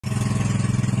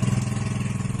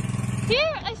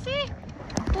Here, I see.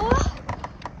 Wow.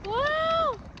 Wow.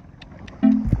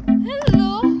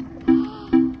 Hello.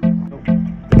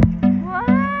 Wow.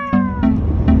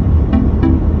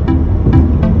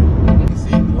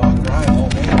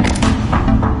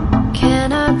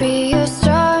 Can I be your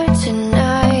star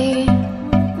tonight?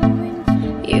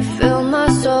 You fill my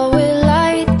soul with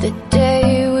light the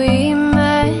day we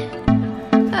met.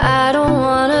 I don't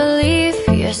wanna leave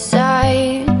your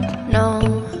side, no.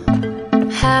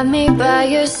 Have me by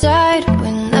your side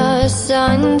when the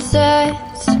sun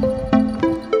sets.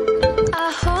 I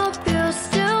hope you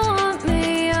still want me.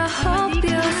 I hope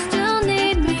you still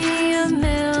need me a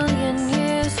million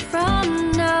years from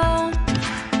now.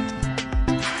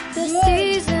 The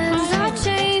seasons are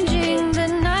changing, the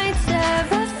nights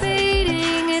ever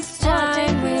fading. It's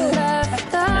time we left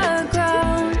the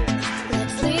ground.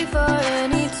 Let's leave for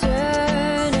an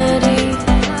eternity.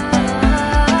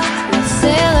 Let's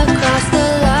sail across the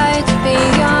lights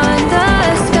beyond the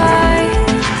sky.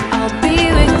 I'll be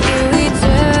with you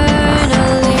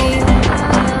eternally.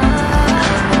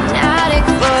 An addict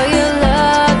for your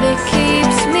love, it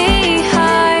keeps me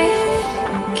high,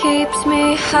 keeps me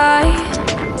high.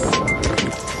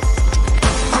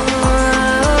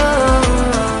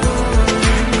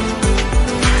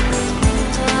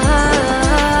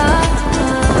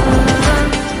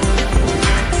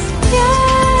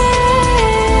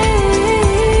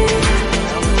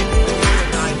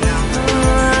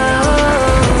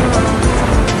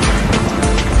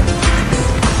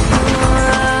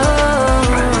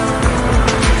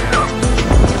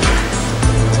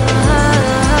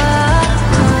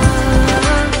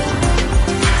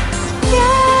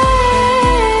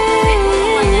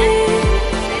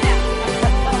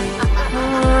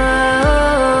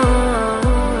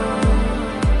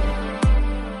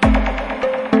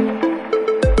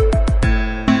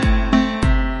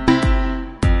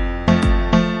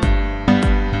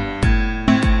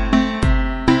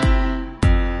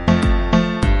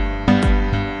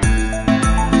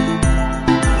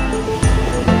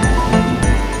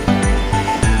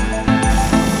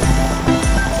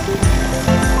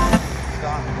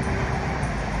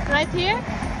 Right here?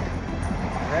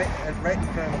 Right in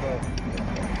front of the boat.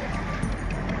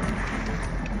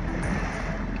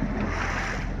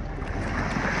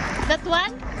 That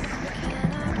one?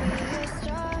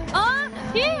 Oh,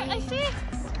 here, I see.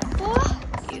 Wow.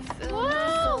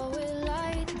 Wow.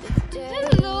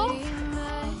 Hello.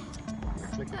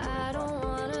 I don't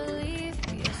wanna leave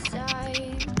your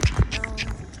side, no.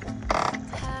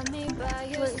 Have me by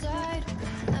your side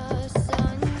when the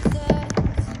sun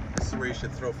sets. This is where you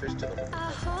should throw fish to them. I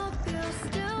hope you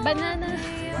still Banana.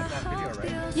 You want that video,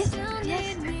 right? Yes, still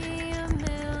yes. need me a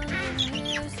million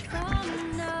years from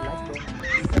now.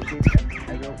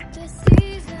 The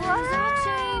seasons are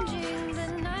changing, the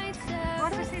nights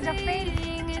Want to are see the face?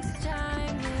 fading. It's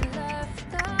time we left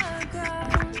the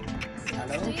ground.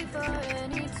 Let's leave for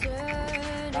an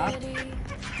eternity.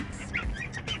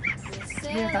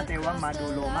 เนี่ยถ้าแต่ว่ามาดู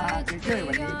โลมาเฉยๆ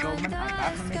วันนี้ลมมันอากา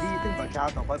ศมันไม่ดีซึ่งตอนเช้า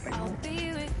ต้องไปนู่น I'll be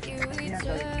with you เนี่ยเ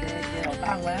ดี๋ยว eternally. เรา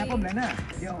ตั้งไว้ให้ผมเลยนะ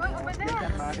เดี๋ยวจะ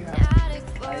มาด้วยครับ Addict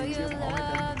for your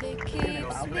love, it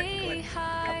keeps me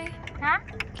high, ฮะ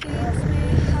keeps me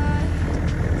high.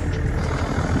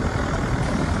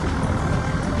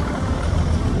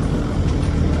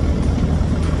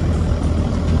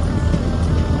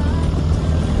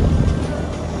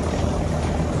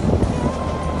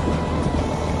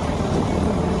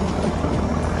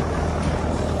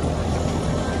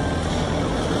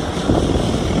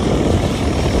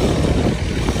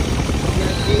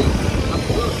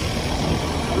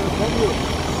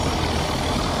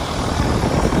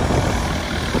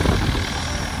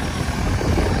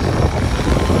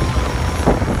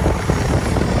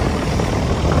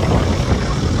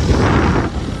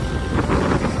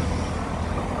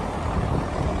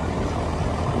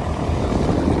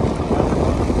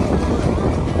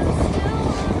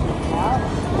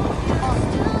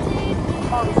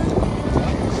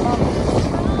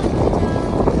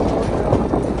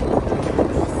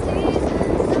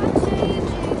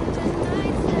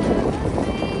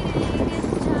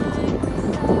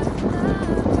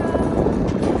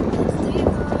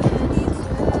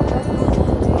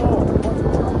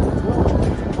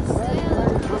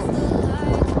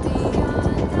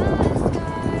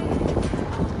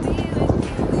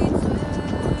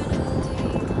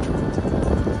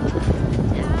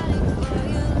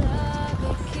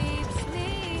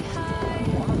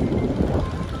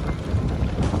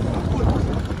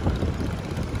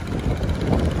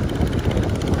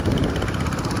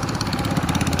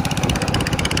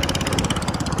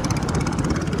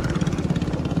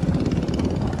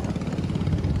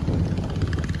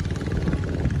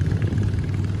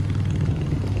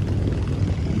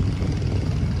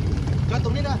 ตร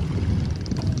งนี้นะ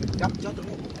จับตรง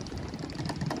นี้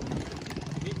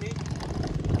มี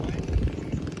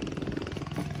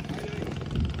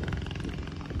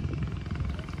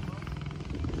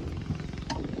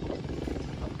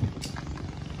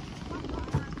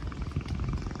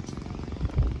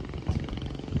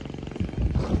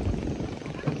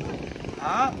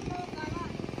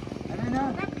อะไรน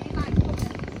ะ